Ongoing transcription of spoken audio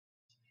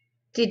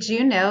Did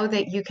you know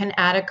that you can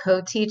add a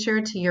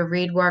co-teacher to your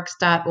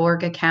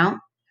readworks.org account?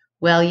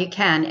 Well, you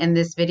can, and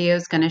this video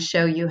is going to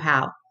show you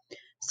how.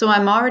 So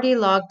I'm already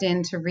logged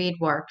into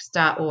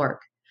readworks.org.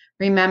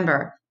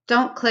 Remember,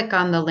 don't click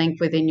on the link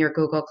within your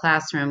Google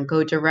Classroom.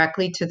 Go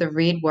directly to the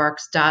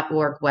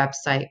readworks.org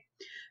website.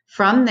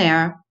 From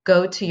there,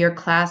 go to your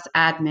class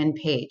admin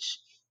page.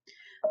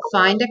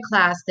 Find a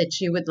class that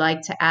you would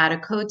like to add a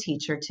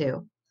co-teacher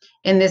to.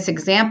 In this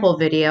example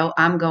video,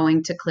 I'm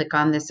going to click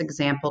on this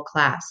example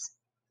class.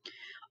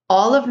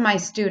 All of my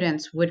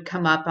students would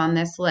come up on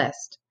this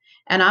list,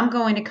 and I'm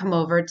going to come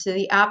over to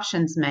the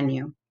options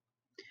menu.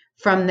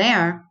 From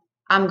there,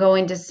 I'm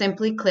going to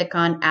simply click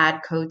on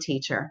Add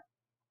Co-Teacher.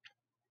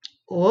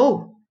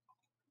 Oh,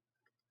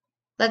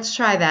 let's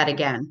try that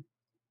again.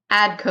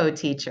 Add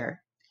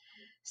Co-Teacher.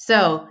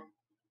 So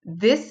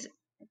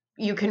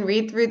you can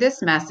read through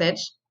this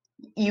message.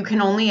 You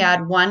can only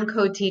add one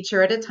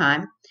co-teacher at a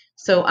time.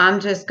 So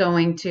I'm just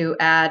going to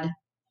add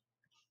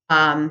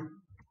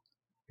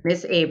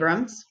Miss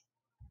Abrams,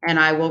 and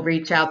I will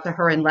reach out to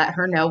her and let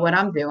her know what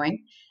I'm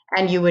doing.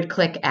 And you would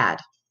click Add.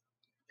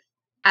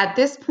 At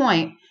this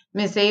point,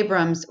 Ms.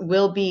 Abrams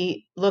will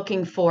be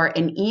looking for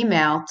an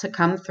email to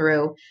come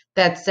through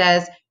that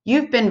says,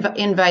 you've been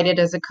invited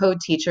as a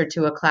co-teacher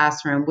to a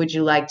classroom. Would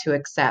you like to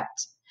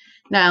accept?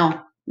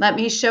 Now, let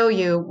me show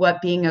you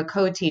what being a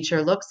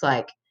co-teacher looks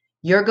like.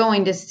 You're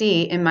going to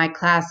see in my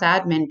class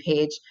admin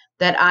page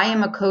that I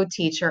am a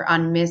co-teacher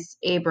on Ms.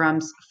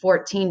 Abrams'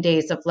 14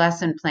 days of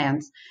lesson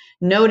plans.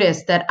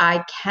 Notice that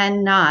I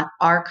cannot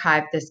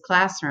archive this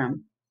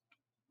classroom,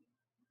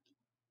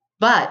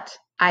 but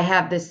I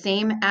have the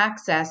same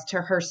access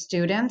to her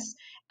students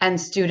and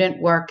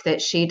student work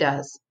that she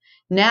does.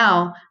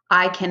 Now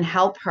I can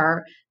help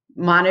her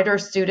monitor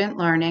student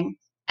learning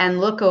and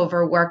look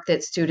over work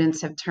that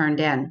students have turned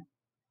in.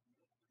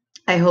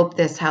 I hope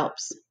this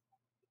helps.